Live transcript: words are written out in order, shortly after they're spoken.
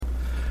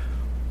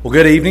Well,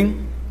 good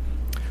evening.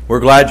 We're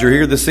glad you're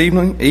here this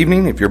evening.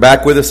 If you're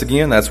back with us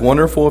again, that's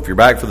wonderful. If you're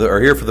back or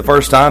here for the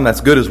first time,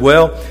 that's good as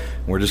well.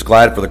 We're just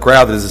glad for the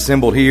crowd that is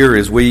assembled here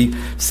as we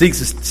seek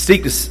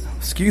to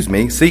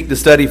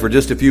study for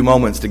just a few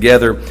moments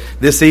together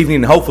this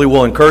evening. Hopefully,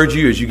 we'll encourage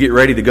you as you get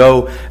ready to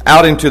go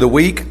out into the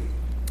week,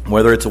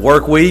 whether it's a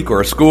work week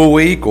or a school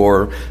week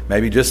or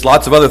maybe just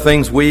lots of other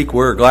things week.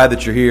 We're glad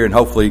that you're here, and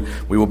hopefully,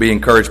 we will be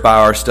encouraged by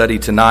our study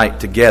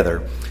tonight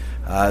together.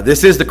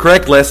 This is the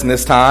correct lesson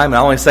this time. I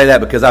only say that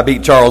because I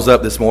beat Charles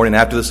up this morning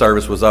after the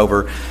service was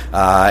over.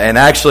 And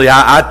actually,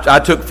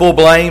 I took full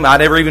blame. I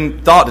never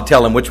even thought to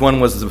tell him which one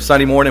was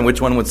Sunday morning,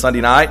 which one was Sunday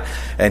night.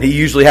 And he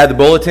usually had the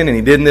bulletin, and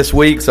he didn't this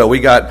week, so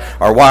we got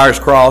our wires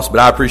crossed. But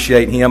I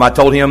appreciate him. I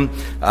told him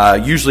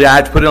usually I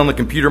had to put it on the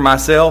computer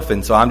myself,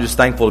 and so I'm just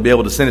thankful to be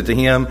able to send it to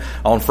him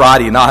on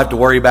Friday and not have to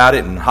worry about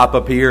it and hop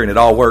up here, and it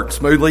all worked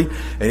smoothly.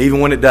 And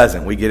even when it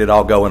doesn't, we get it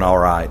all going all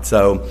right.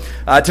 So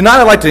tonight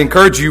I'd like to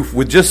encourage you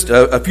with just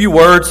a few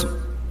words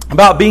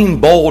about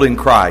being bold in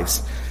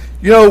Christ.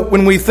 You know,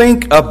 when we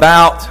think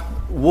about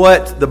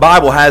what the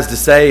Bible has to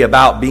say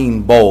about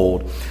being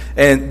bold,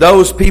 and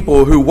those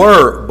people who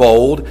were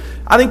bold,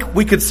 I think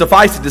we could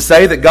suffice it to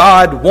say that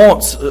God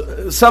wants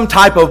some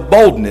type of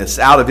boldness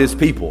out of His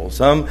people,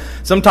 some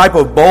type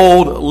of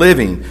bold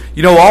living.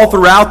 You know, all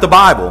throughout the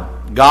Bible,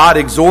 God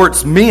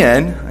exhorts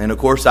men, and of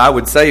course I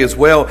would say as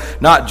well,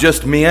 not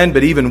just men,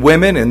 but even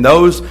women and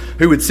those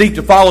who would seek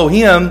to follow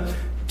Him,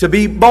 to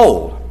be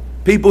bold.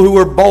 People who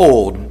are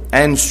bold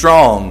and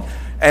strong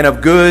and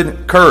of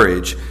good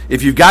courage.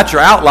 If you've got your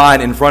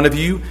outline in front of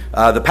you,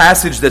 the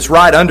passage that's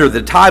right under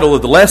the title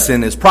of the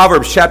lesson is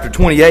Proverbs chapter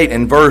 28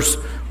 and verse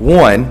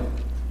 1.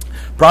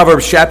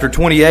 Proverbs chapter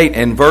 28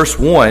 and verse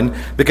 1,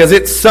 because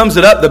it sums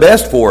it up the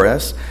best for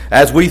us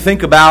as we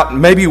think about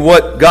maybe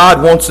what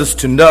God wants us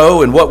to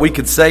know and what we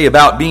could say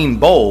about being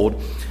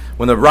bold.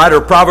 When the writer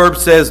of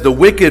Proverbs says, "The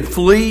wicked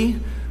flee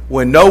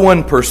when no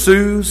one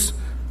pursues,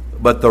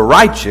 but the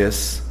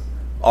righteous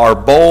are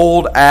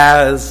bold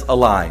as a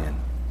lion."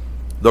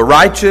 The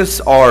righteous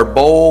are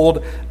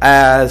bold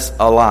as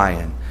a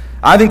lion.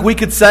 I think we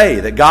could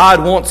say that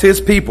God wants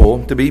His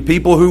people to be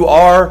people who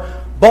are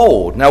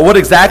bold. Now, what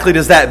exactly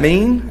does that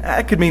mean?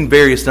 That could mean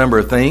various number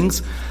of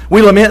things.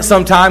 We lament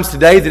sometimes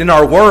today that in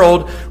our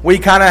world we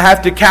kind of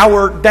have to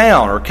cower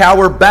down or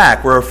cower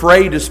back. We're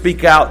afraid to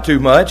speak out too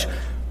much.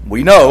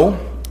 We know,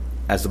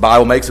 as the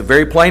Bible makes it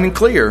very plain and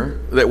clear,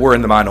 that we're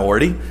in the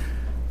minority.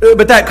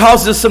 But that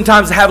causes us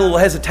sometimes to have a little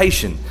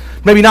hesitation.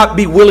 Maybe not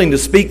be willing to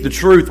speak the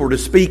truth or to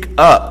speak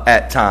up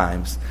at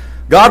times.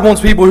 God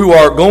wants people who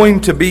are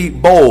going to be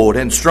bold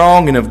and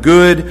strong and of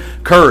good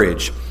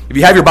courage. If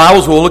you have your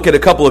Bibles, we'll look at a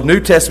couple of New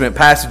Testament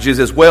passages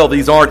as well.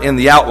 These aren't in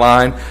the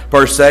outline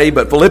per se,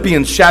 but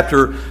Philippians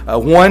chapter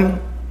 1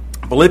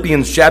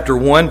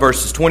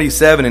 verses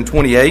 27 and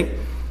 28.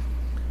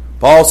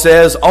 Paul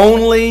says,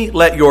 "Only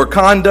let your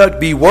conduct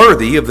be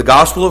worthy of the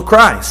gospel of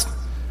Christ,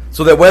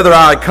 so that whether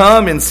I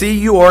come and see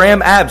you or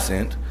am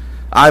absent,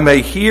 I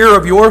may hear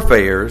of your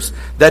affairs,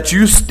 that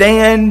you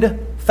stand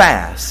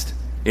fast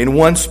in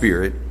one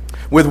spirit,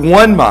 with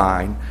one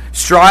mind,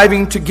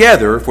 striving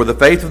together for the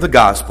faith of the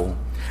gospel,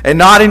 and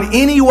not in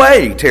any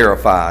way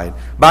terrified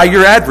by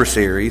your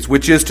adversaries,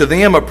 which is to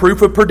them a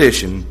proof of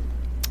perdition,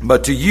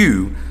 but to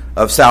you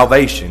of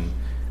salvation,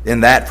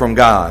 and that from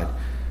God."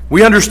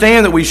 We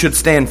understand that we should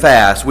stand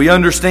fast. We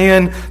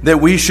understand that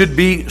we should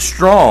be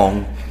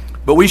strong.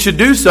 But we should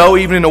do so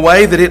even in a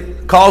way that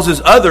it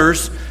causes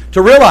others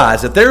to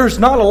realize that there's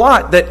not a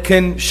lot that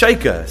can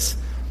shake us.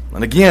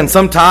 And again,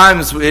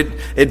 sometimes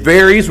it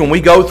varies when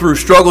we go through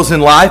struggles in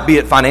life, be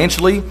it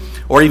financially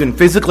or even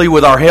physically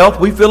with our health.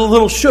 We feel a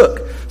little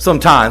shook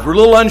sometimes. We're a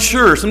little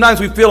unsure. Sometimes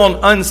we feel on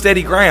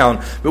unsteady ground.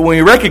 But when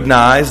we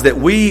recognize that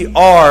we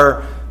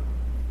are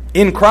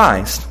in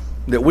Christ,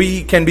 that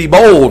we can be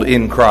bold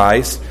in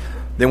Christ,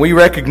 then we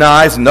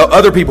recognize, and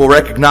other people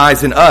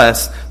recognize in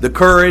us, the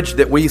courage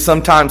that we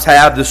sometimes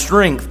have, the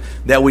strength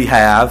that we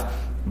have,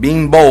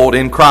 being bold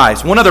in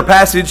Christ. One other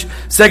passage,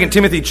 2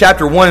 Timothy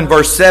chapter 1 and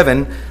verse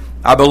 7.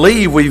 I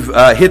believe we've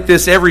hit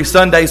this every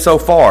Sunday so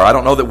far. I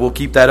don't know that we'll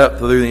keep that up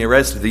through the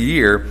rest of the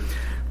year.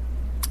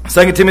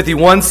 2 Timothy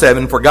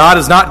 1:7, "For God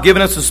has not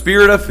given us a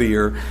spirit of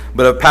fear,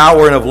 but of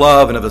power and of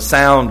love and of a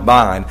sound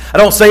mind." I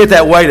don't say it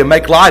that way to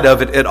make light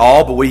of it at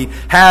all, but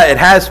it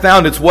has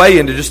found its way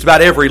into just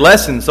about every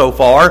lesson so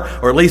far,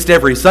 or at least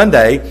every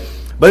Sunday.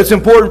 But it's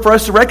important for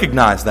us to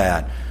recognize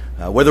that.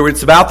 Whether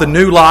it's about the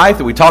new life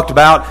that we talked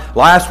about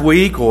last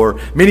week or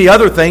many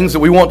other things that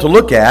we want to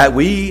look at,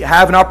 we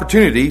have an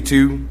opportunity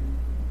to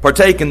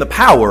partake in the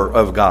power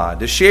of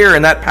God, to share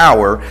in that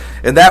power,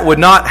 and that would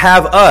not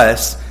have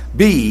us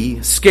be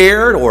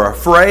scared or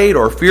afraid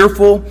or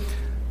fearful,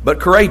 but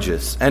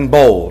courageous and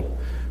bold.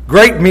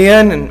 Great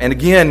men, and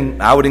again,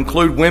 I would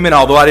include women,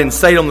 although I didn't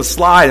say it on the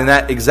slide in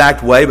that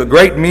exact way, but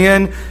great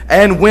men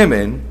and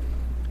women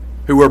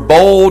who were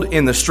bold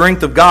in the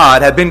strength of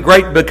God have been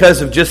great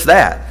because of just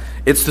that.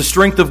 It's the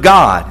strength of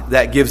God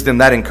that gives them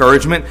that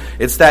encouragement.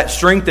 It's that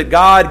strength that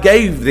God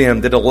gave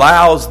them that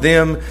allows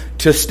them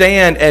to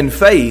stand and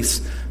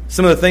face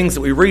some of the things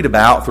that we read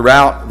about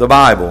throughout the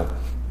Bible.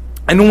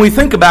 And when we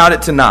think about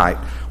it tonight,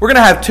 we're going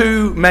to have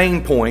two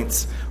main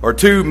points, or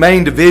two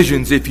main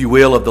divisions, if you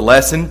will, of the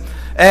lesson.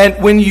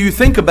 And when you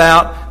think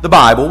about the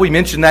Bible, we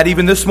mentioned that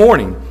even this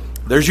morning,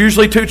 there's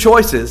usually two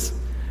choices.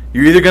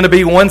 You're either going to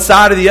be one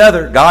side or the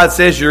other. God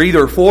says you're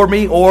either for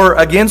me or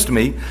against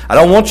me. I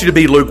don't want you to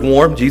be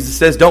lukewarm. Jesus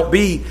says don't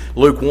be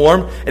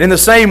lukewarm. And in the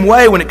same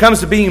way, when it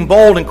comes to being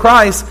bold in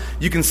Christ,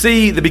 you can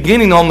see the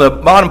beginning on the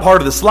bottom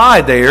part of the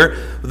slide there.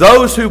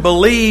 Those who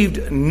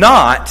believed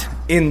not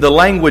in the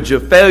language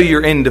of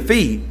failure and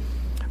defeat,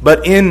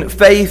 but in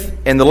faith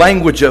and the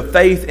language of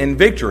faith and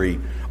victory,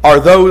 are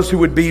those who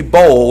would be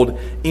bold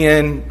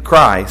in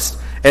Christ.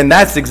 And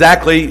that's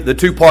exactly the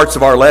two parts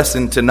of our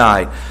lesson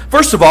tonight.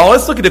 First of all,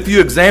 let's look at a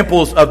few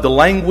examples of the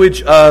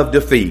language of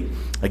defeat.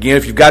 Again,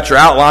 if you've got your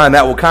outline,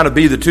 that will kind of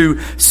be the two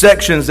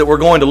sections that we're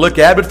going to look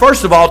at. But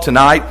first of all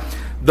tonight,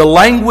 the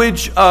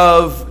language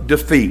of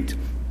defeat.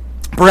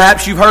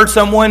 Perhaps you've heard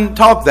someone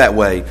talk that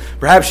way.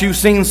 Perhaps you've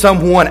seen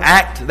someone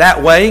act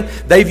that way.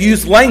 They've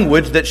used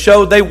language that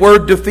showed they were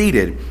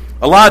defeated.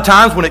 A lot of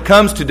times when it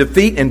comes to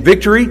defeat and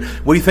victory,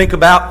 we think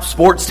about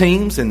sports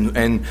teams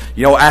and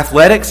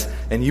athletics.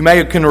 And you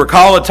can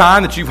recall a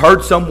time that you've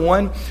heard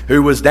someone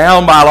who was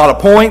down by a lot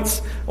of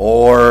points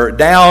or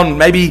down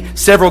maybe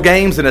several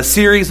games in a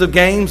series of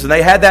games, and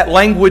they had that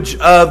language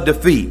of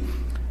defeat.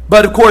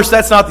 But of course,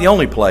 that's not the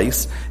only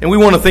place, and we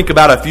want to think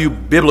about a few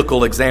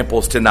biblical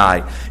examples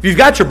tonight. If you've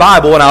got your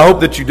Bible, and I hope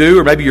that you do,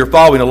 or maybe you're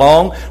following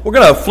along, we're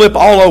going to flip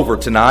all over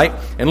tonight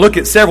and look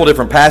at several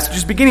different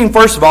passages, beginning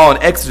first of all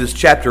in Exodus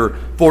chapter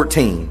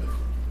 14.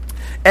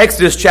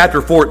 Exodus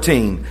chapter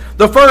 14.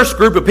 The first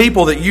group of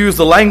people that use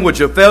the language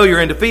of failure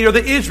and defeat are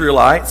the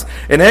Israelites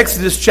in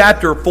Exodus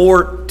chapter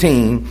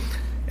 14.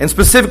 And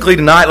specifically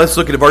tonight, let's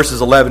look at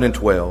verses 11 and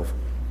 12.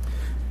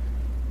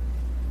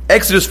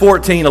 Exodus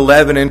 14,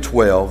 11 and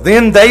 12.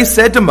 Then they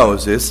said to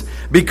Moses,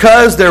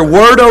 because there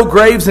were no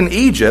graves in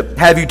Egypt,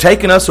 have you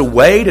taken us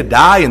away to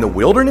die in the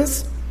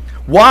wilderness?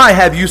 Why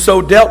have you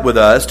so dealt with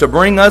us to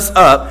bring us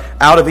up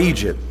out of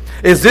Egypt?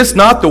 Is this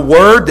not the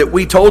word that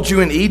we told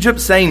you in Egypt,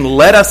 saying,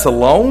 let us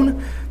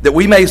alone, that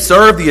we may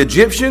serve the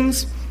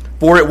Egyptians?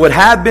 For it would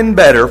have been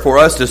better for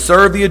us to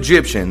serve the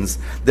Egyptians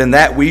than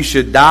that we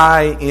should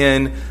die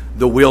in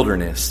the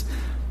wilderness.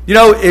 You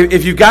know,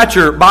 if you've got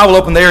your Bible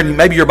open there and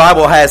maybe your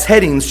Bible has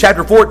headings,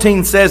 chapter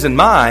 14 says in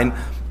mine,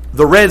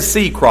 the Red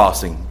Sea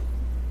crossing.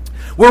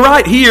 We're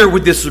right here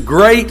with this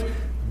great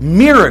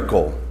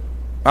miracle.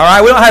 All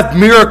right, we don't have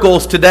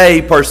miracles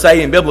today per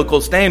se in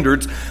biblical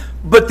standards,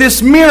 but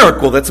this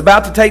miracle that's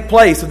about to take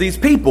place of these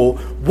people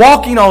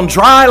walking on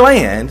dry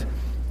land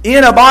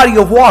in a body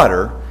of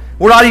water,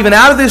 we're not even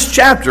out of this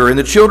chapter, and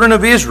the children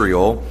of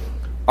Israel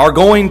are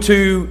going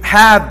to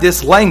have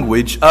this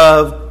language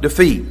of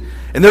defeat.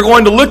 And they're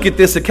going to look at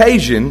this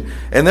occasion,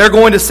 and they're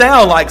going to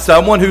sound like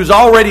someone who's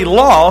already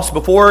lost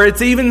before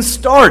it's even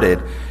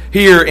started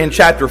here in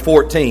chapter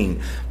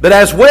 14. But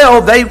as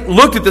well, they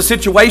looked at the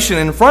situation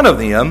in front of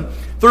them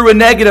through a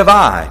negative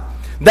eye.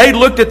 They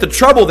looked at the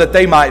trouble that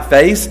they might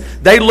face.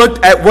 They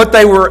looked at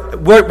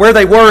where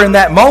they were in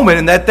that moment,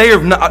 and that they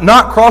have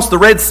not crossed the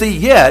Red Sea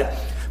yet,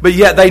 but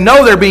yet they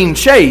know they're being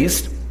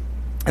chased,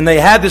 and they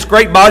have this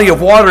great body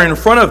of water in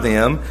front of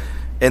them,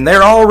 and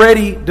they're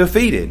already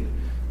defeated.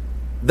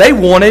 They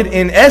wanted,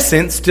 in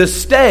essence, to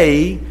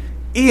stay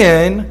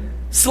in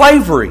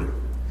slavery.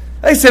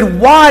 They said,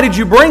 why did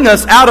you bring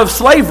us out of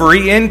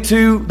slavery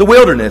into the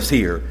wilderness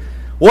here?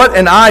 What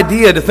an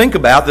idea to think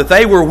about, that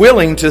they were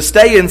willing to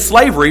stay in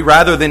slavery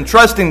rather than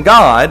trust in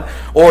God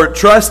or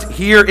trust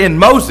here in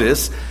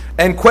Moses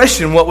and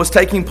question what was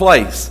taking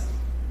place.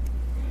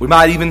 We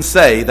might even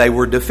say they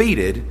were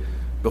defeated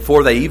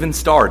before they even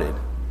started.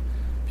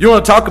 If you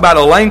want to talk about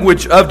a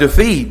language of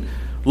defeat,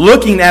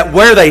 looking at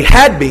where they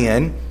had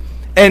been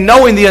and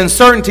knowing the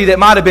uncertainty that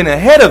might have been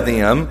ahead of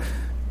them,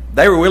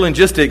 they were willing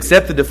just to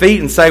accept the defeat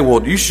and say,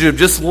 well, you should have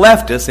just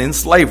left us in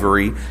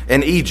slavery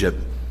in Egypt.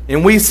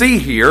 And we see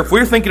here, if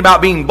we're thinking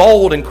about being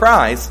bold in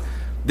Christ,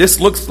 this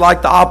looks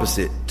like the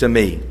opposite to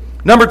me.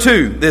 Number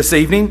 2 this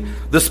evening,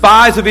 the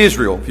spies of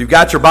Israel. If you've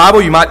got your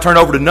Bible, you might turn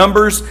over to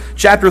Numbers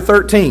chapter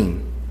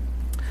 13.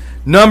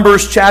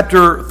 Numbers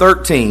chapter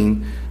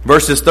 13,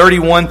 verses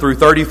 31 through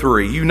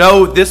 33. You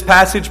know this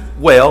passage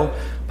well,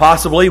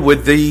 possibly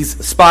with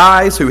these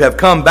spies who have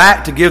come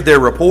back to give their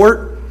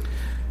report.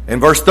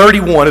 And verse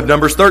 31 of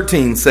Numbers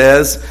 13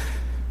 says,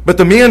 but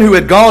the men who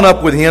had gone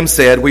up with him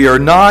said, we are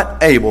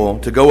not able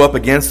to go up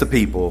against the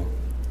people,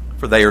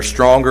 for they are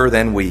stronger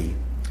than we.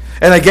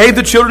 And they gave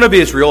the children of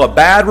Israel a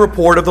bad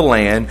report of the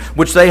land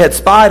which they had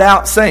spied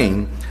out,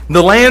 saying,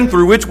 the land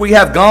through which we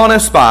have gone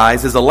as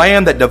spies is a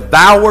land that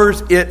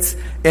devours its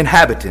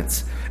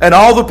inhabitants. And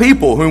all the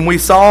people whom we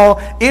saw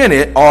in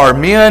it are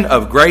men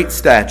of great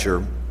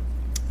stature.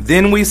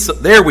 Then we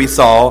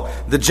saw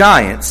the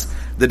giants.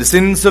 The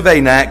descendants of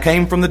Anak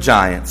came from the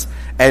giants,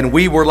 and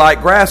we were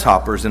like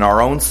grasshoppers in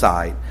our own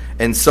sight,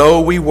 and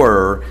so we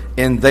were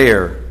in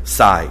their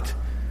sight.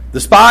 The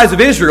spies of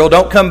Israel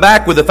don't come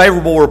back with a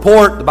favorable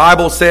report. The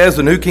Bible says,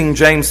 the New King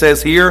James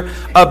says here,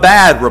 a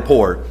bad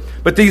report.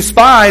 But these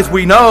spies,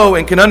 we know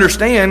and can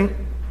understand,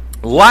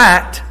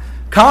 lacked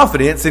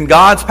confidence in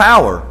God's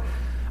power.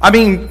 I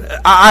mean,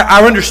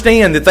 I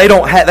understand that they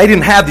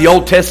didn't have the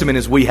Old Testament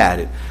as we had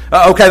it.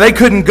 Okay, they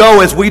couldn't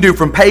go as we do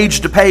from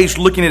page to page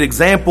looking at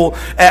example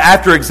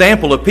after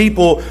example of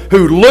people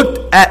who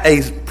looked at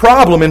a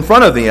problem in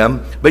front of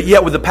them, but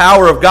yet with the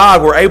power of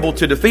God were able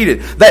to defeat it.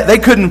 They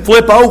couldn't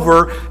flip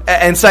over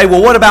and say,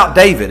 well, what about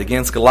David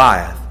against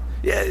Goliath?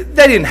 They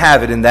didn't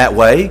have it in that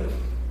way,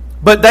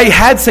 but they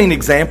had seen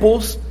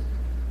examples.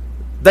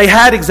 They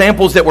had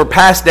examples that were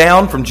passed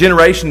down from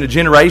generation to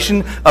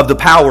generation of the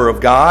power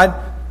of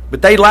God,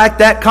 but they lacked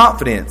that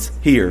confidence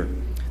here.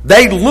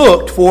 They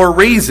looked for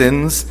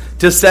reasons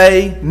to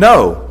say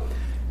no.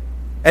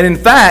 And in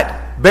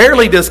fact,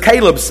 barely does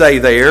Caleb say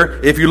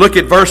there, if you look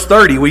at verse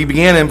 30, we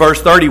begin in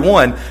verse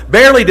 31,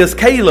 barely does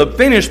Caleb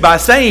finish by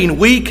saying,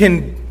 we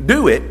can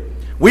do it,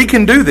 we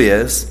can do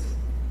this,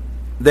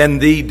 then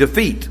the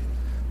defeat,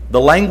 the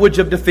language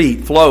of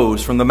defeat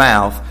flows from the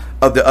mouth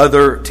of the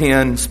other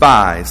 10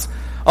 spies,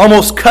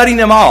 almost cutting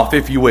them off,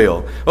 if you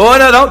will. Oh,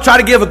 no, don't try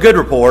to give a good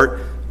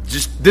report.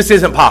 Just this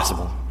isn't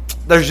possible.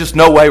 There's just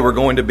no way we're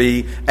going to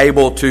be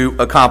able to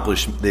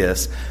accomplish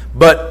this.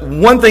 But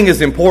one thing is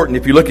important.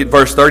 If you look at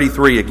verse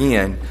 33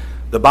 again,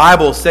 the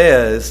Bible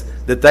says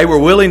that they were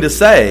willing to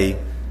say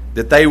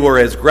that they were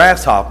as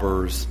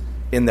grasshoppers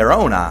in their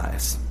own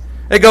eyes.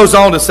 It goes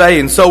on to say,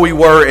 and so we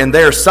were in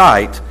their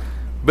sight.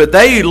 But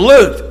they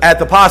looked at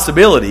the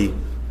possibility,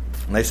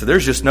 and they said,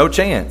 there's just no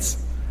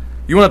chance.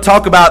 You want to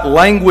talk about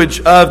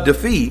language of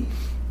defeat?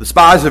 The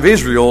spies of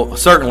Israel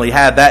certainly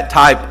had that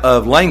type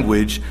of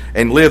language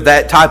and lived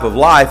that type of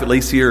life, at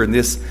least here in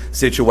this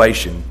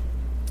situation.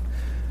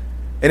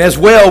 And as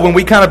well, when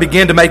we kind of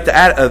begin to make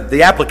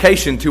the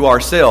application to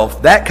ourselves,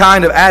 that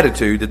kind of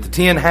attitude that the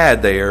 10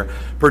 had there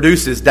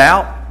produces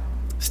doubt,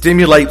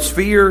 stimulates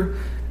fear,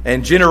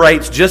 and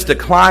generates just a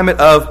climate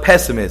of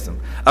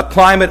pessimism, a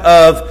climate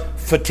of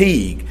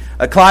fatigue,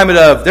 a climate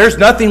of there's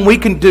nothing we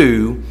can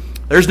do,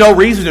 there's no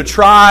reason to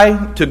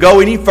try to go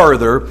any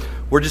further.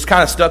 We're just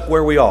kind of stuck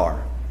where we are.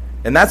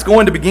 And that's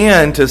going to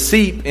begin to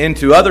seep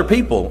into other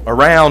people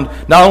around,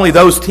 not only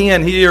those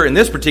 10 here in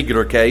this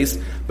particular case,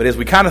 but as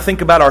we kind of think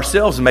about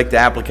ourselves and make the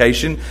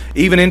application,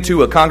 even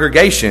into a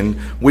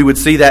congregation, we would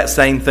see that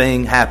same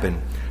thing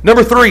happen.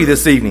 Number 3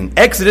 this evening,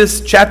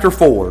 Exodus chapter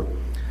 4.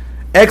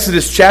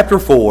 Exodus chapter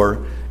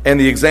 4 and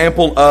the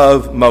example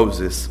of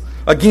Moses.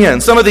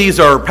 Again, some of these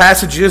are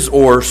passages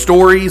or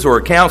stories or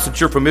accounts that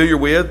you're familiar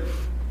with.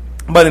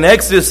 But in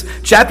Exodus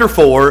chapter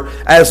 4,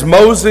 as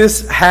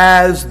Moses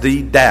has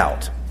the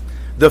doubt,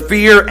 the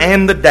fear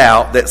and the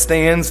doubt that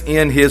stands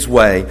in his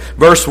way.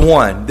 Verse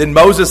 1, then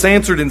Moses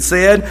answered and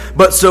said,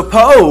 but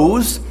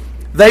suppose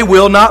they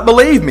will not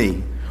believe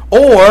me,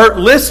 or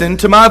listen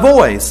to my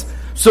voice.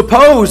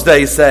 Suppose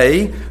they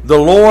say, the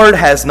Lord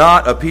has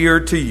not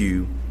appeared to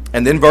you.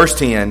 And then verse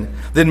 10,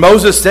 then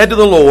Moses said to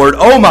the Lord,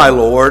 O my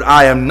Lord,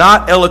 I am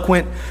not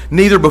eloquent,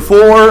 neither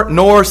before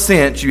nor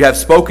since you have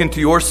spoken to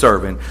your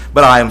servant,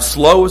 but I am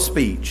slow of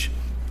speech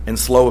and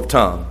slow of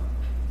tongue.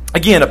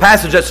 Again, a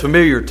passage that's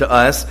familiar to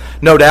us,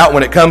 no doubt,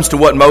 when it comes to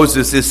what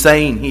Moses is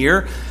saying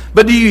here.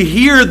 But do you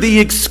hear the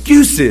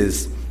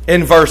excuses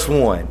in verse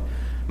 1?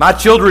 My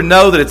children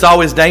know that it's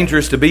always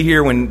dangerous to be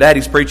here when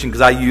Daddy's preaching because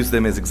I use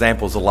them as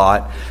examples a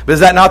lot. But is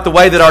that not the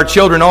way that our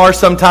children are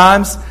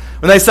sometimes?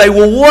 When they say,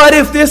 well, what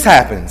if this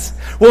happens?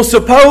 Well,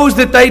 suppose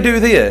that they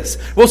do this.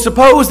 Well,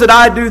 suppose that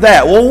I do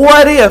that. Well,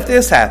 what if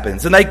this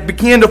happens? And they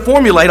begin to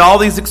formulate all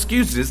these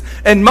excuses.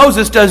 And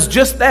Moses does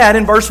just that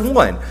in verse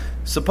 1.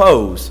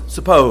 Suppose,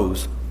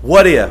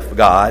 what if,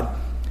 God?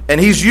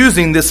 And he's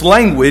using this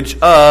language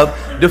of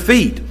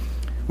defeat.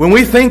 When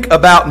we think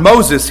about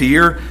Moses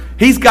here,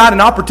 he's got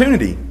an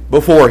opportunity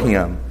before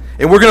him.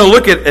 And we're going to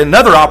look at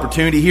another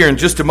opportunity here in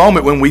just a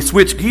moment when we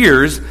switch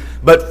gears,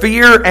 but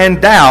fear and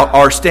doubt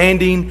are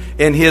standing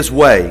in his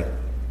way.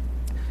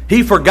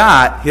 He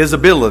forgot his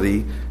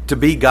ability to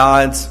be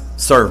God's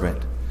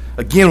servant.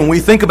 Again, when we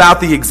think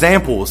about the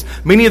examples,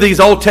 many of these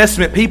Old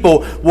Testament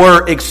people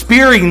were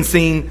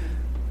experiencing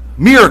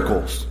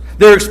miracles.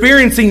 They're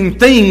experiencing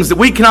things that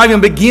we cannot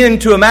even begin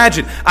to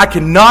imagine. I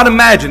cannot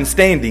imagine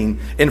standing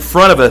in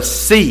front of a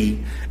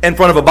sea, in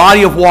front of a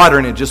body of water,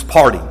 and it just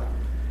parting.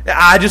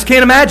 I just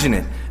can't imagine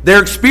it.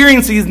 They're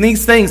experiencing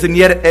these things, and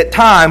yet at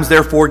times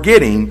they're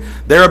forgetting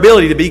their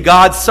ability to be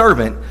God's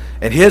servant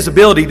and his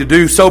ability to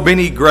do so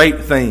many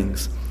great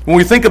things. When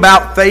we think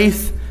about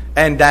faith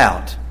and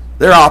doubt,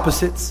 they're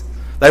opposites.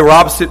 They were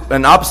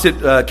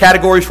opposite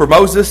categories for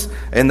Moses,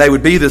 and they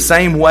would be the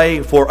same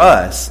way for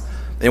us.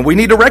 And we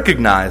need to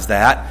recognize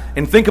that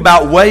and think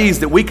about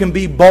ways that we can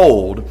be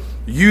bold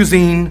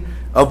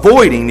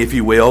avoiding, if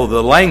you will,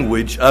 the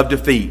language of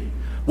defeat.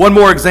 One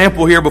more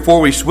example here before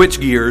we switch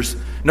gears.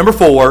 Number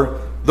 4,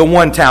 the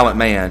one-talent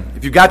man.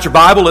 If you've got your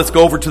Bible, let's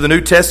go over to the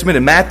New Testament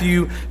in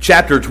Matthew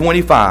chapter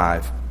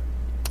 25.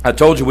 I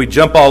told you we'd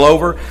jump all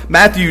over.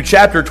 Matthew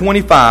chapter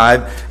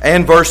 25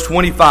 and verse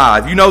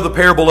 25. You know the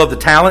parable of the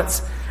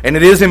talents. And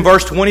it is in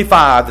verse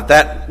 25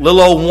 that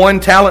little old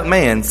one-talent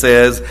man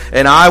says,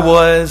 "And I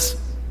was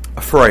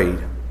afraid,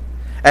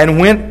 and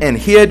went and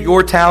hid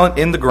your talent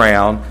in the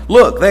ground.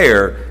 Look,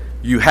 there,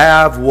 you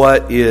have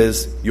what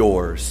is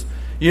yours."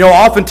 You know,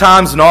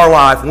 oftentimes in our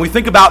life, when we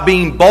think about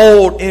being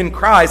bold in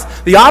Christ,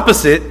 the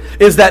opposite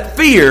is that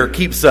fear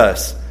keeps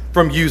us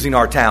from using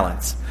our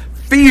talents.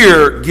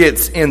 Fear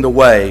gets in the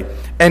way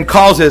and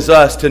causes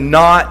us to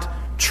not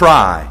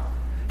try.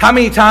 How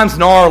many times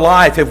in our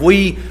life have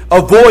we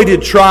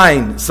avoided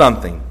trying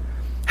something?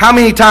 How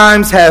many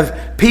times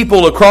have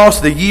people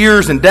across the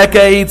years and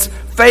decades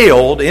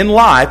failed in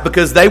life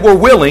because they were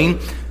willing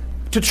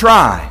to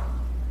try?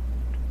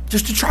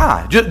 Just to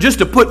try. Just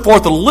to put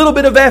forth a little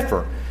bit of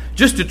effort.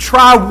 Just to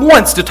try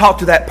once to talk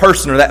to that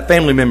person or that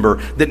family member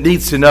that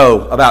needs to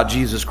know about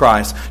Jesus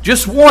Christ.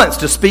 Just once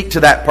to speak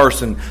to that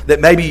person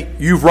that maybe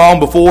you've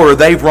wronged before or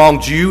they've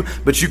wronged you,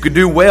 but you could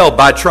do well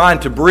by trying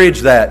to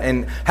bridge that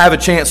and have a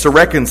chance to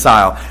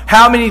reconcile.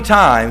 How many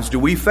times do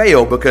we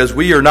fail because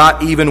we are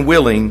not even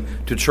willing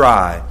to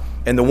try?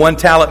 And the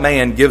one-talent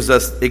man gives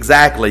us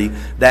exactly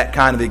that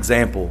kind of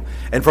example.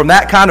 And from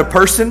that kind of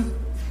person,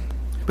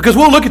 because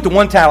we'll look at the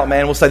one-talent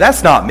man and we'll say,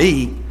 "That's not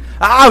me.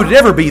 I would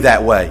never be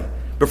that way."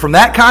 But from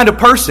that kind of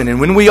person, and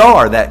when we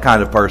are that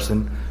kind of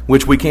person,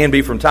 which we can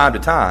be from time to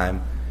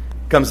time,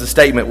 comes the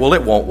statement, "Well,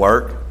 it won't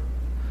work.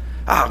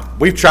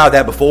 We've tried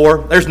that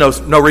before. There's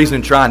no reason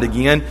in trying it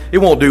again. It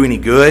won't do any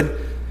good.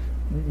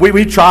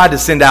 We've tried to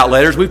send out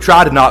letters. We've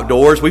tried to knock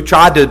doors. We've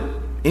tried to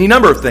any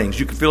number of things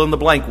you can fill in the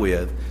blank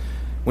with."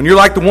 When you're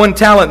like the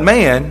one-talent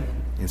man,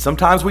 and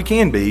sometimes we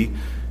can be,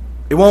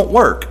 it won't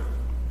work.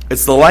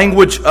 It's the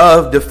language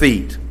of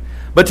defeat.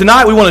 But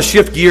tonight we want to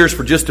shift gears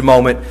for just a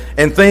moment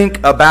and think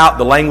about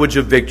the language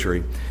of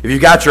victory. If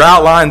you've got your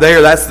outline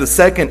there, that's the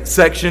second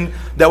section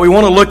that we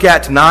want to look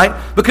at tonight.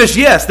 Because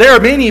yes, there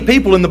are many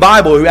people in the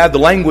Bible who have the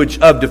language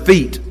of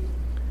defeat.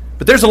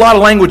 But there's a lot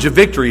of language of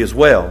victory as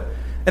well.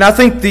 And I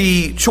think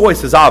the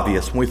choice is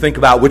obvious when we think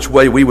about which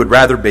way we would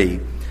rather be.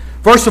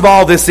 First of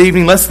all, this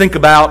evening, let's think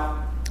about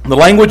the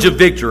language of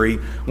victory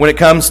when it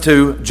comes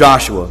to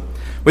Joshua.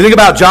 We think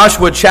about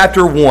Joshua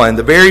chapter 1,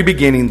 the very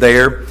beginning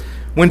there.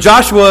 When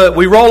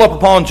we roll up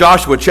upon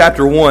Joshua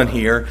chapter 1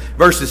 here,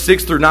 verses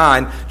 6 through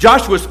 9,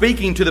 Joshua is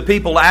speaking to the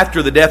people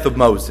after the death of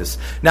Moses.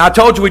 Now, I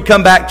told you we'd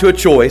come back to a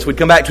choice. We'd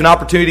come back to an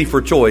opportunity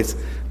for choice.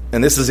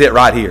 And this is it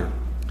right here.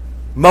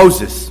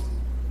 Moses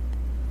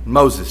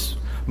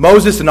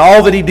and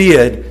all that he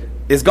did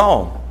is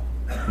gone.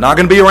 Not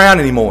going to be around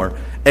anymore.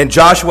 And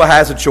Joshua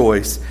has a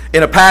choice.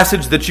 In a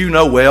passage that you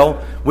know well,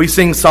 we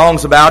sing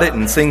songs about it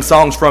and sing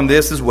songs from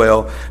this as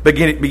well.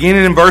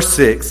 Beginning in verse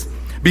 6.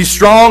 "Be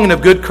strong and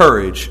of good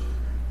courage,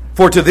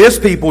 for to this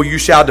people you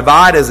shall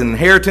divide as an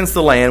inheritance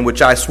the land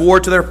which I swore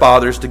to their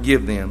fathers to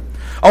give them.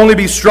 Only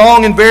be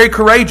strong and very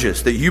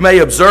courageous, that you may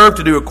observe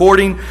to do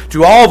according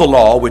to all the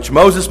law which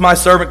Moses my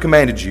servant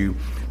commanded you.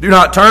 Do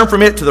not turn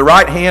from it to the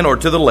right hand or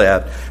to the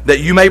left, that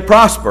you may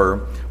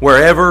prosper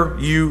wherever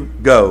you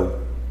go."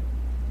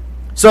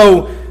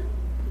 So,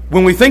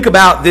 when we think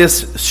about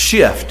this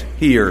shift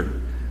here,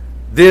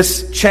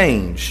 this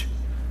change,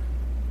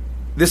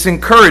 this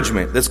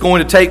encouragement that's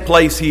going to take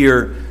place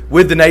here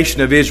with the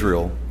nation of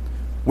Israel,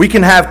 we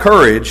can have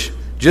courage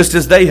just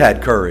as they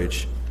had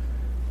courage.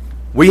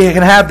 We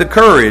can have the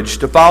courage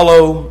to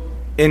follow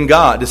in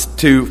God,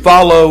 to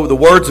follow the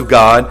words of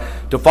God,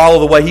 to follow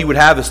the way He would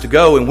have us to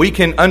go, and we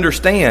can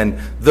understand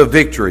the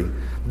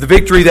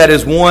victory that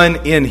is won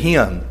in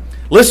Him.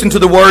 Listen to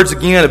the words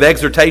again of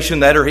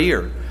exhortation that are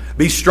here.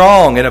 "Be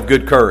strong and of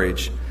good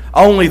courage.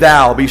 Only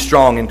thou be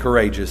strong and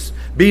courageous.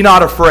 Be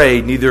not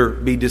afraid, neither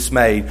be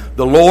dismayed.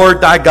 The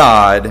Lord thy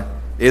God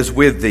is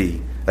with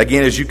thee."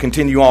 Again, as you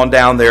continue on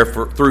down there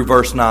through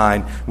verse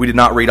 9, we did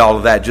not read all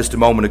of that just a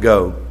moment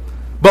ago.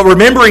 But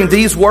remembering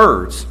these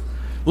words,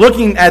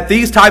 looking at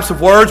these types of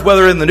words,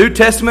 whether in the New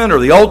Testament or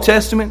the Old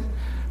Testament,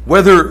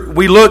 whether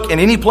we look in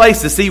any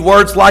place to see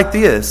words like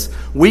this,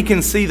 we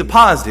can see the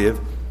positive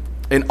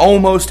in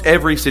almost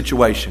every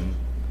situation.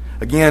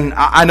 Again,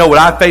 I know what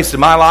I've faced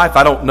in my life.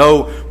 I don't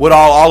know what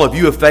all of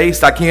you have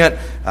faced. I can't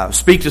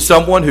speak to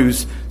someone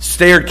who's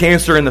stared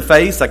cancer in the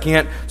face. I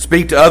can't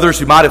speak to others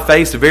who might have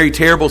faced a very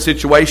terrible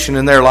situation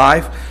in their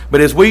life.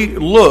 But as we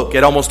look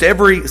at almost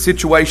every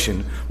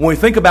situation, when we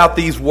think about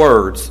these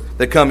words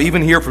that come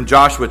even here from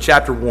Joshua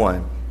chapter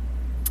 1,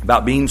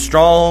 about being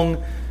strong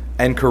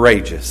and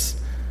courageous,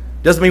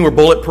 doesn't mean we're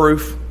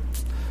bulletproof.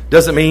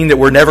 Doesn't mean that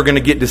we're never going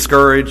to get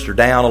discouraged or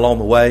down along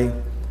the way.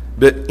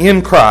 But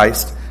in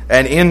Christ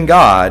and in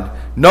God,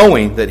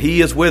 knowing that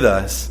He is with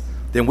us,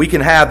 then we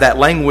can have that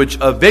language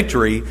of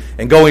victory.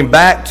 And going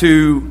back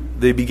to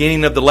the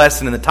beginning of the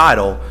lesson in the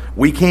title,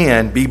 we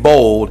can be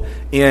bold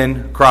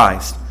in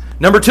Christ.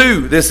 Number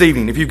 2 this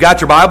evening, if you've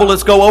got your Bible,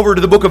 let's go over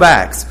to the book of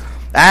Acts.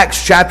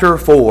 Acts chapter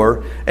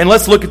 4, and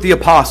let's look at the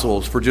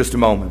apostles for just a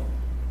moment.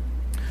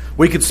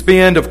 We could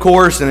spend, of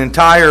course, an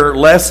entire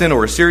lesson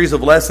or a series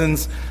of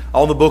lessons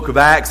on the book of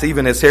Acts,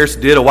 even as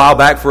Harrison did a while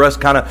back for us,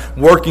 kind of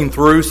working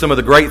through some of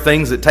the great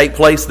things that take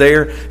place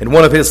there in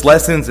one of his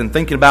lessons and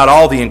thinking about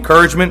all the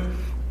encouragement.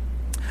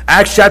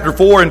 Acts chapter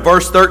 4 and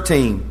verse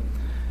 13.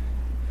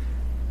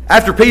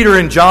 After Peter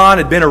and John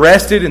had been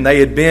arrested and they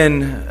had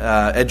been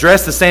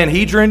addressed the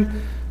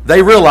Sanhedrin,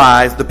 they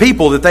realized, the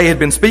people that they had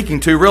been speaking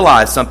to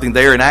realized something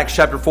there in Acts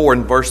chapter 4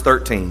 and verse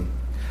 13.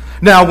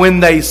 Now when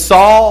they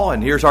saw,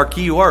 and here's our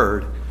key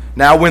word,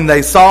 now when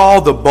they saw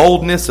the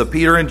boldness of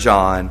Peter and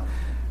John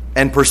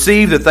and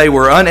perceived that they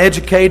were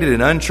uneducated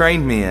and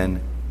untrained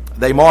men,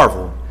 they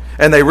marveled,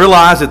 and they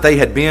realized that they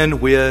had been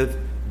with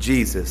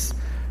Jesus.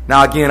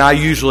 Now again, I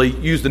usually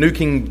use the New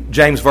King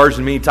James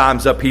Version many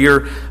times up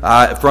here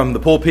from the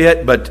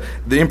pulpit, but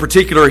in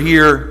particular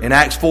here in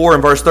Acts 4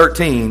 and verse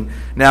 13,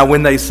 now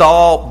when they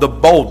saw the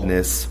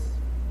boldness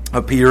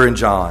of Peter and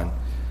John.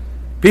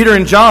 Peter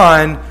and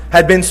John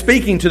had been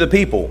speaking to the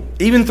people,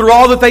 even through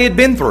all that they had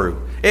been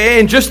through.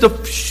 In just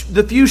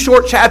the few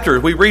short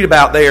chapters we read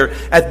about there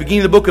at the beginning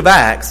of the book of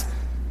Acts,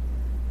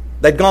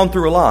 they'd gone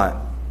through a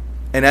lot.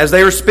 And as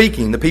they were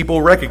speaking, the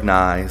people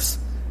recognize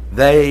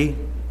they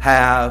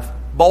have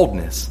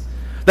boldness.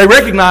 They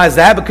recognize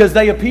that because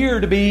they appear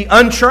to be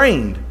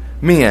untrained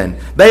men.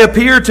 They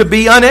appear to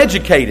be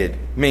uneducated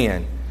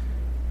men.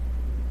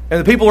 And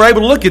the people are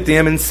able to look at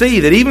them and see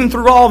that even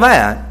through all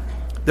that,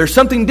 there's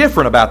something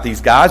different about these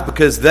guys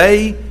because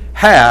they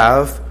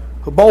have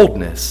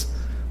boldness.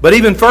 But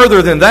even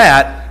further than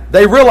that,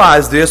 they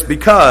realize this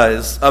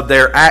because of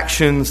their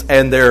actions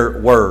and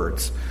their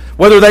words.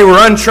 Whether they were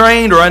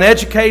untrained or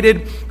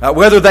uneducated,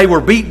 whether they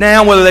were beat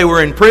down, whether they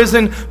were in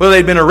prison, whether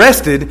they'd been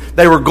arrested,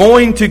 they were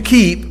going to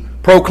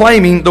keep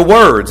proclaiming the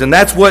words. And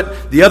that's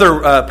what the other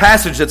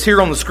passage that's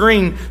here on the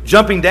screen,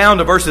 jumping down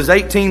to verses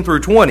 18 through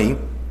 20.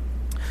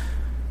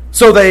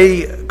 So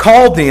they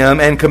called them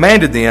and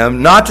commanded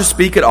them not to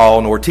speak at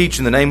all, nor teach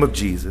in the name of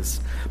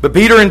Jesus. But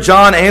Peter and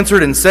John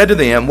answered and said to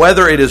them,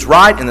 whether it is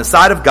right in the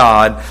sight of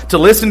God to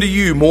listen to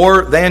you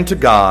more than to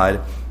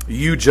God,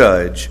 you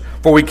judge.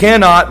 For we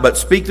cannot but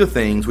speak the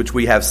things which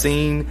we have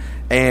seen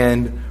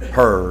and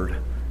heard.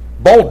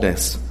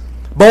 Boldness.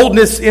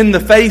 Boldness in the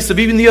face of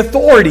even the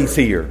authorities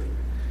here.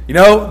 You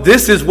know,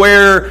 this is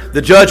where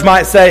the judge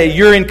might say,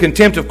 you're in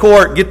contempt of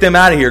court, get them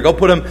out of here, go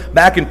put them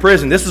back in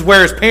prison. This is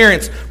where as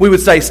parents we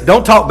would say,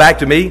 don't talk back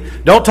to me,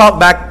 don't talk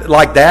back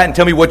like that and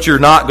tell me what you're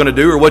not going to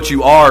do or what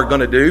you are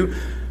going to do.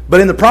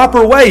 But in the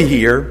proper way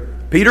here,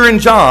 Peter and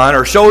John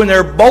are showing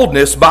their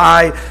boldness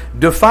by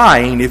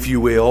defying, if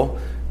you will,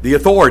 the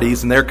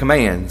authorities and their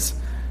commands.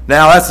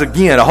 Now that's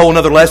again a whole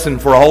other lesson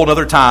for a whole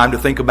other time to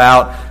think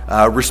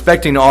about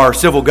respecting our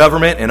civil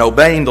government and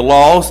obeying the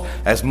laws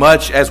as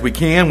much as we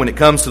can when it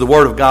comes to the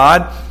Word of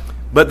God.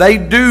 But they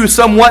do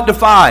somewhat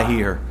defy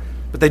here.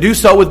 But they do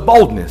so with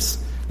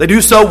boldness. They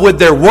do so with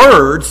their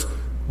words,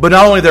 but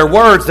not only their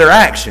words, their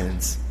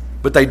actions.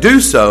 But they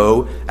do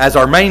so, as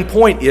our main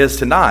point is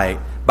tonight,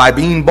 by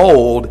being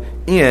bold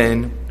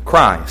in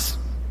Christ.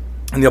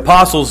 And the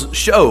apostles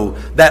show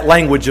that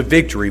language of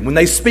victory. When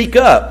they speak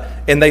up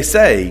and they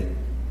say,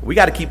 we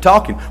got to keep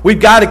talking. We've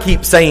got to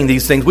keep saying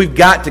these things. We've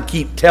got to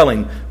keep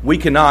telling. We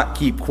cannot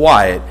keep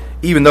quiet,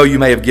 even though you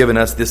may have given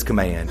us this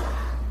command.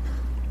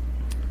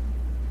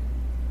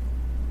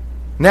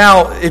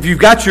 Now, if you've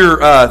got your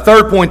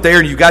third point there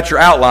and you've got your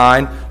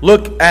outline,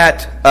 look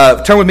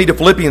at, turn with me to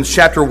Philippians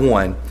chapter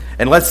 1.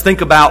 And let's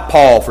think about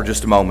Paul for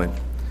just a moment.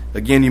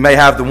 Again, you may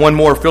have the one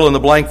more fill in the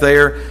blank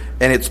there.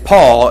 And it's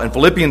Paul in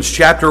Philippians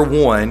chapter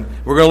 1.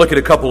 We're going to look at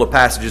a couple of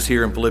passages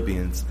here in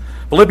Philippians.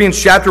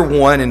 Philippians chapter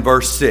 1 and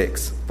verse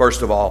 6,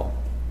 first of all.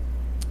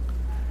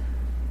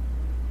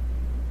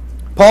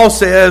 Paul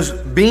says,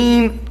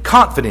 being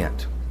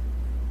confident.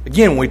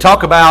 Again, when we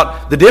talk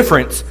about the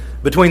difference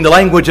between the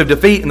language of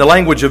defeat and the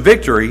language of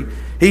victory,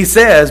 he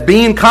says,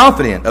 being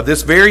confident of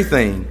this very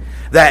thing,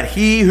 that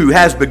he who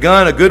has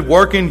begun a good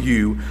work in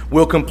you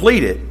will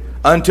complete it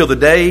until the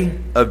day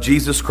of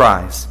Jesus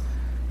Christ.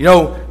 You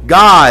know,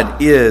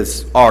 God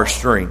is our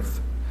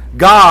strength.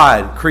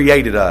 God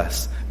created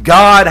us.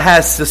 God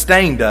has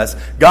sustained us.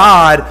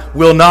 God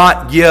will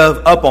not give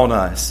up on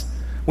us.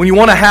 When you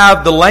want to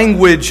have the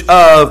language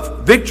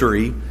of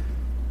victory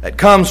that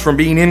comes from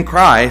being in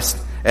Christ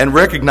and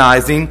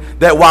recognizing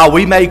that while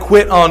we may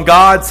quit on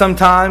God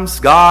sometimes,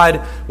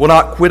 God will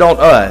not quit on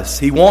us.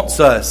 He wants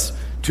us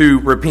to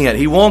repent.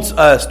 He wants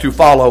us to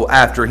follow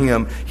after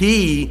Him.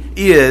 He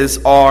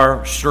is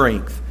our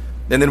strength.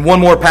 And then one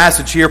more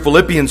passage here,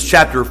 Philippians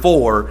chapter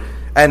 4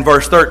 and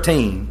verse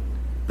 13,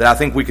 that I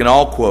think we can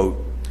all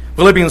quote.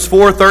 Philippians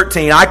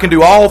 4:13, I can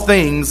do all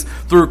things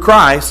through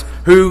Christ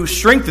who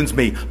strengthens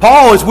me.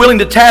 Paul is willing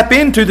to tap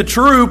into the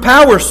true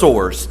power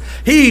source.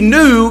 He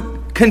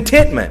knew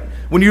contentment.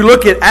 When you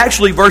look at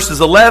actually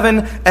verses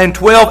 11 and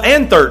 12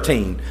 and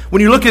 13,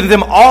 when you look at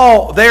them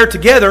all there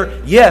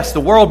together, yes, the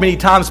world many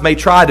times may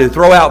try to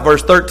throw out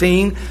verse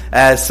 13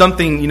 as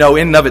something, in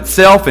and of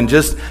itself and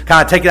just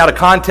kind of take it out of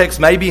context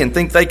maybe and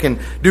think they can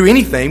do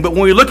anything. But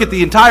when we look at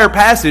the entire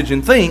passage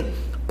and think,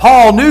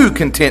 Paul knew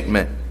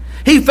contentment.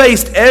 He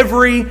faced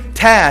every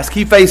task.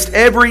 He faced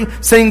every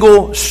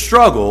single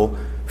struggle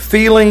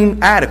feeling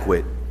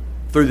adequate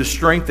through the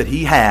strength that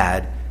he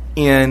had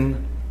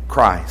in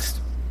Christ.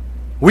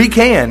 We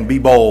can be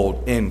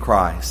bold in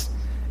Christ.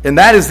 And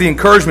that is the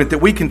encouragement that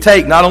we can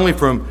take not only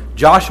from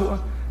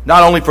Joshua,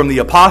 not only from the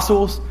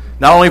apostles,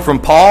 not only from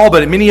Paul,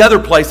 but in many other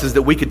places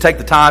that we could take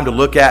the time to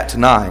look at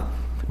tonight.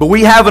 But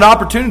we have an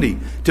opportunity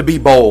to be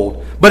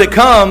bold. But it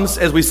comes,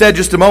 as we said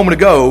just a moment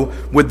ago,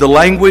 with the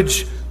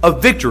language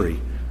of victory.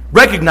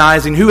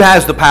 Recognizing who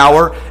has the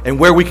power and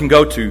where we can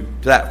go to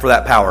for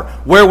that power.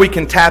 Where we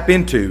can tap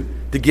into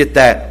to get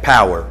that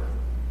power.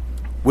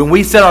 When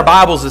we set our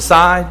Bibles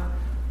aside,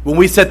 when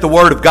we set the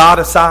Word of God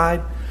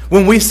aside,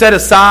 when we set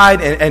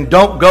aside and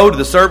don't go to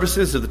the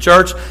services of the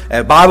church,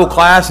 at Bible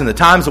class, and the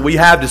times that we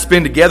have to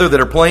spend together that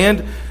are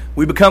planned,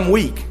 we become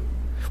weak.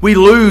 We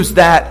lose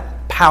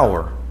that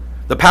power.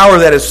 The power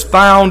that is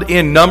found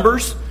in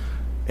numbers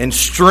and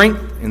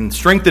strength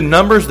in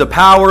numbers, the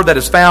power that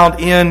is found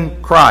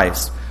in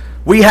Christ.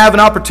 We have an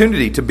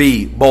opportunity to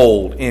be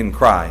bold in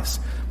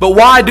Christ. But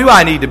why do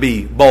I need to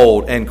be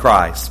bold in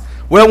Christ?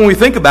 Well, when we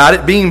think about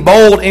it, being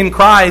bold in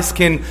Christ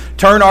can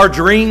turn our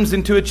dreams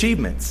into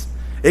achievements.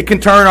 It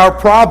can turn our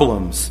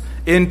problems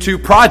into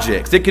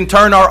projects. It can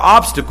turn our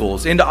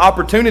obstacles into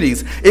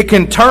opportunities. It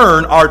can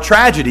turn our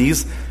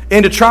tragedies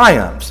into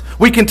triumphs.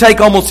 We can take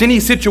almost any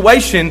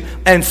situation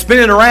and spin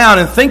it around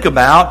and think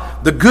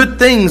about the good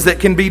things that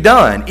can be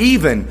done,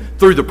 even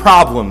through the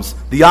problems,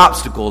 the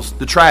obstacles,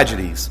 the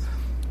tragedies.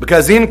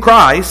 Because in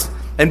Christ,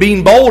 and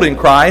being bold in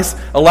Christ,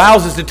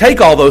 allows us to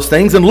take all those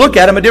things and look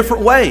at them a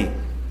different way.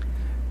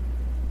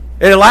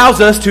 It allows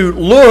us to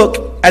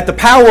look at the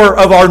power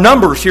of our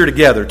numbers here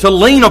together, to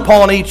lean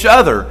upon each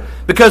other,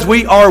 because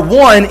we are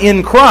one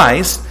in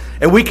Christ,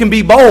 and we can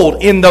be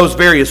bold in those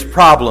various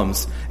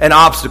problems and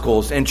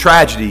obstacles and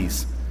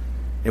tragedies.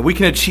 And we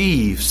can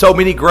achieve so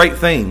many great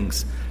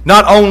things,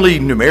 not only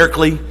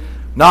numerically,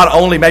 not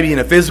only maybe in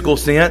a physical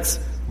sense,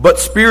 but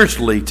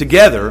spiritually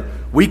together.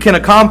 We can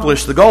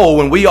accomplish the goal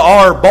when we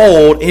are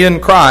bold in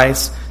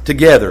Christ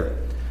together.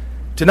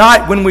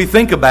 Tonight, when we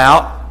think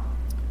about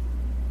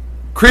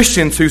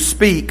Christians who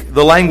speak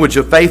the language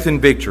of faith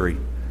and victory,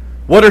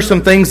 what are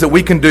some things that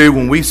we can do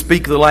when we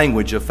speak the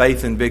language of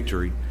faith and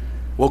victory?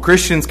 Well,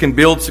 Christians can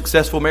build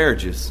successful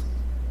marriages.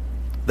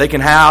 They can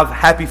have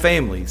happy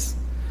families.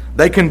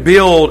 They can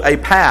build a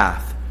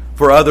path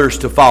for others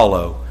to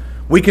follow.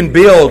 We can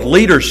build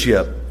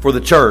leadership for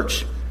the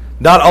church,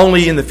 not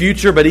only in the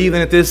future, but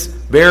even at this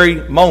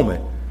very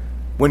moment.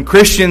 When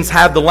Christians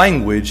have the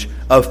language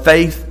of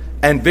faith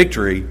and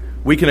victory,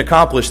 we can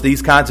accomplish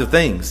these kinds of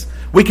things.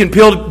 We can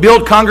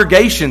build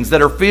congregations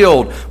that are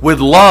filled with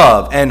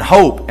love and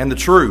hope and the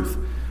truth.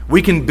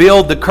 We can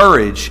build the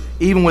courage,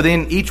 even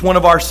within each one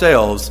of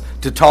ourselves,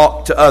 to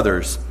talk to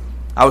others.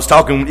 I was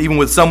talking even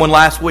with someone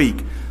last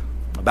week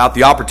about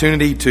the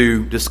opportunity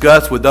to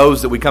discuss with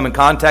those that we come in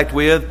contact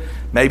with,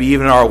 maybe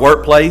even in our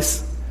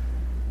workplace,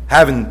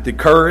 having the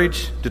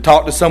courage to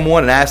talk to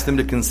someone and ask them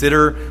to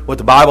consider what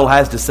the Bible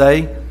has to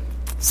say.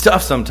 It's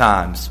tough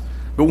sometimes.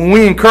 But when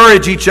we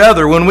encourage each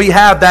other, when we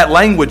have that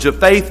language of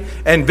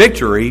faith and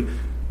victory,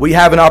 we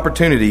have an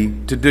opportunity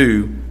to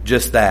do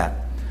just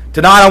that.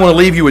 Tonight I want to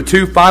leave you with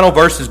two final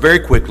verses very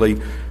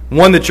quickly.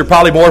 One that you're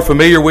probably more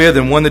familiar with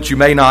and one that you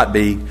may not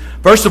be.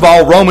 First of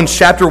all, Romans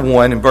chapter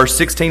 1 and verse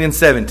 16 and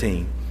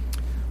 17.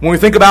 When we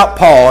think about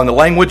Paul and the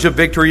language of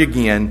victory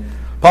again,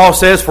 Paul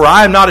says, "For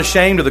I am not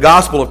ashamed of the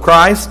gospel of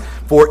Christ,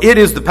 for it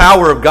is the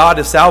power of God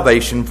to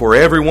salvation for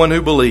everyone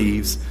who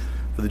believes,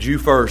 for the Jew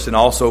first and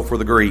also for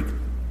the Greek.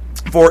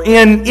 For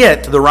in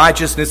it the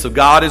righteousness of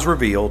God is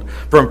revealed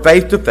from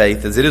faith to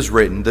faith, as it is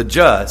written, the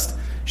just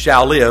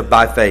shall live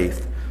by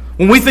faith."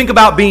 When we think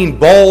about being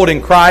bold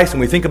in Christ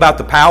and we think about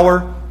the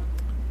power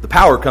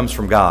comes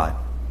from God.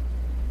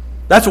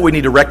 That's what we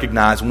need to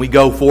recognize when we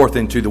go forth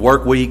into the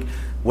work week,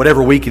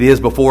 whatever week it is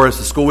before us,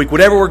 the school week,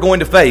 whatever we're going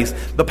to face.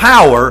 The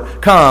power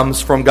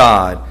comes from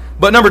God.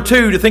 But number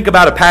two, to think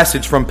about a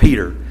passage from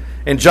Peter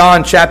in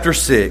John chapter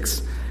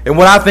 6. And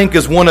what I think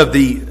is one of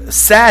the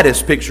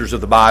saddest pictures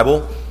of the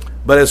Bible,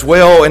 but as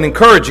well an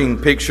encouraging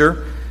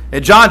picture.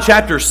 In John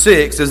chapter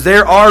 6, as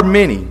there are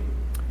many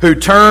who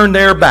turn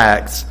their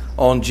backs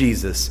on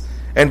Jesus.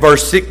 And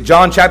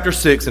John chapter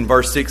 6 and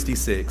verse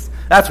 66.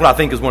 That's what I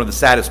think is one of the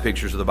saddest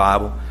pictures of the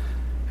Bible.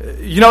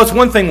 You know, it's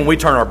one thing when we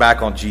turn our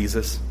back on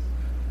Jesus,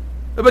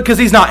 because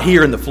he's not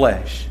here in the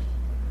flesh.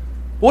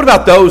 What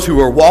about those who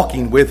are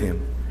walking with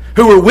him,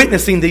 who are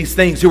witnessing these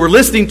things, who are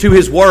listening to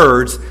his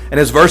words? And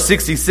as verse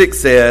 66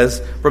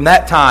 says, from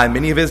that time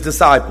many of his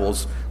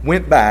disciples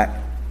went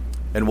back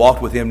and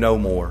walked with him no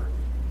more.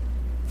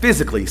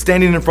 Physically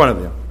standing in front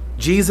of them.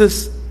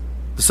 Jesus,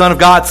 the Son of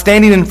God,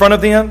 standing in front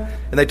of them,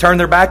 and they turned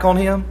their back on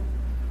him.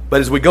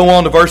 But as we go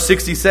on to verse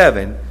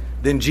 67,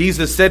 then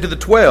Jesus said to the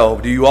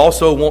 12, "Do you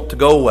also want to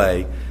go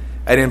away?"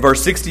 And in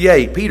verse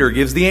 68, Peter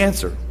gives the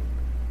answer.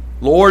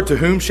 "Lord, to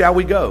whom shall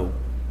we go?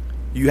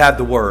 You have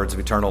the words of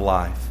eternal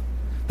life."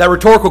 That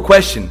rhetorical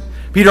question,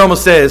 Peter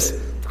almost says,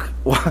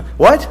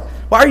 "What?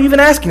 Why are you even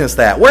asking us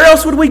that? Where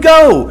else would we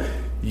go?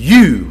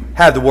 You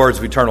have the words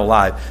of eternal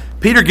life.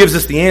 Peter gives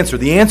us the answer.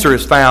 The answer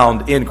is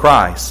found in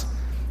Christ.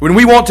 When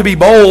we want to be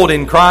bold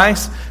in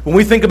Christ, when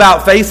we think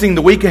about facing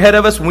the week ahead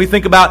of us, when we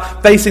think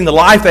about facing the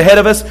life ahead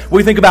of us, when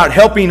we think about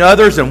helping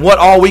others and what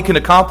all we can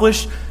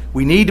accomplish,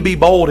 we need to be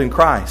bold in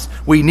Christ.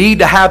 We need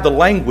to have the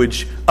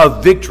language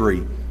of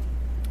victory.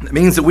 It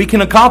means that we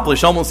can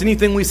accomplish almost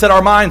anything we set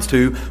our minds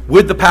to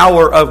with the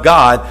power of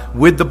God,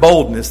 with the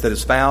boldness that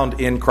is found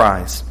in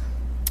Christ.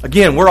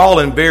 Again, we're all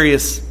in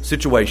various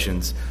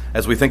situations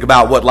as we think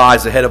about what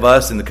lies ahead of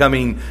us in the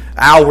coming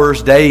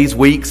hours, days,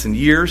 weeks, and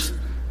years.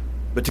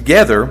 But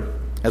together,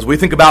 as we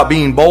think about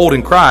being bold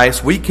in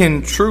Christ, we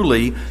can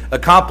truly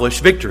accomplish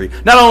victory.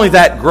 Not only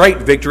that great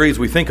victory as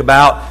we think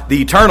about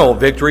the eternal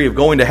victory of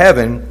going to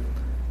heaven,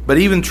 but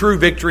even true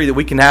victory that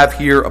we can have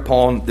here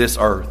upon this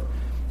earth.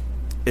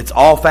 It's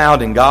all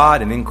found in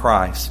God and in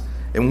Christ.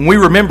 And when we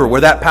remember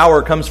where that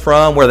power comes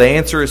from, where the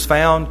answer is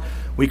found,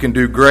 we can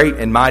do great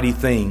and mighty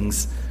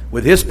things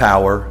with His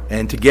power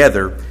and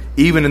together,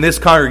 even in this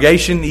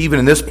congregation, even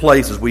in this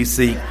place as we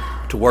seek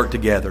to work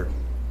together.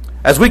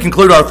 As we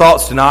conclude our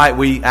thoughts tonight,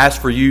 we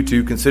ask for you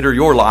to consider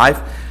your life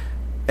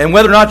and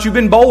whether or not you've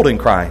been bold in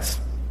Christ.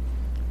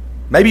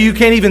 Maybe you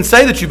can't even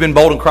say that you've been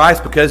bold in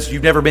Christ because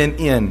you've never been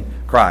in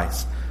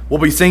Christ.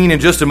 We'll be singing in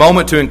just a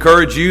moment to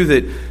encourage you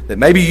that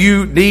maybe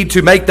you need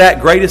to make that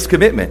greatest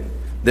commitment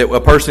that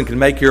a person can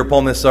make here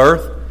upon this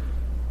earth,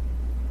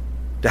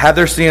 to have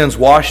their sins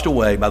washed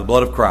away by the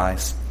blood of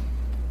Christ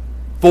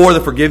for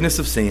the forgiveness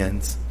of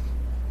sins,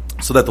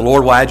 so that the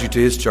Lord will add you to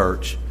His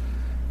church.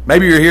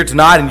 Maybe you're here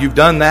tonight and you've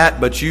done that,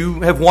 but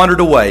you have wandered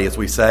away, as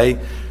we say.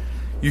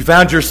 You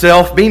found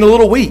yourself being a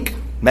little weak.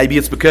 Maybe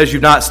it's because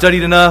you've not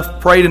studied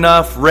enough, prayed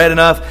enough, read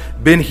enough,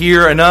 been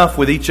here enough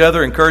with each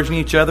other, encouraging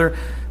each other.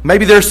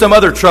 Maybe there's some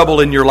other trouble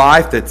in your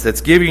life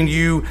that's giving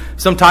you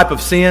some type of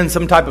sin,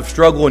 some type of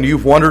struggle, and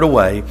you've wandered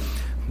away.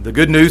 The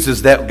good news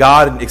is that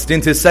God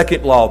extends His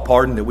second law of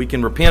pardon, that we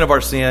can repent of our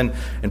sin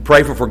and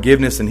pray for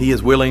forgiveness, and He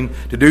is willing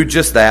to do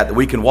just that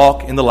we can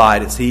walk in the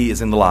light as He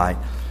is in the light.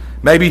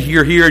 Maybe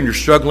you're here and you're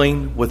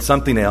struggling with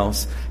something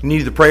else. You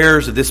need the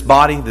prayers of this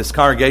body, this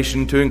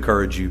congregation to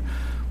encourage you.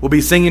 We'll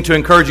be singing to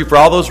encourage you for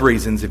all those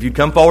reasons. If you'd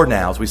come forward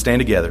now as we stand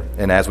together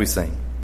and as we sing.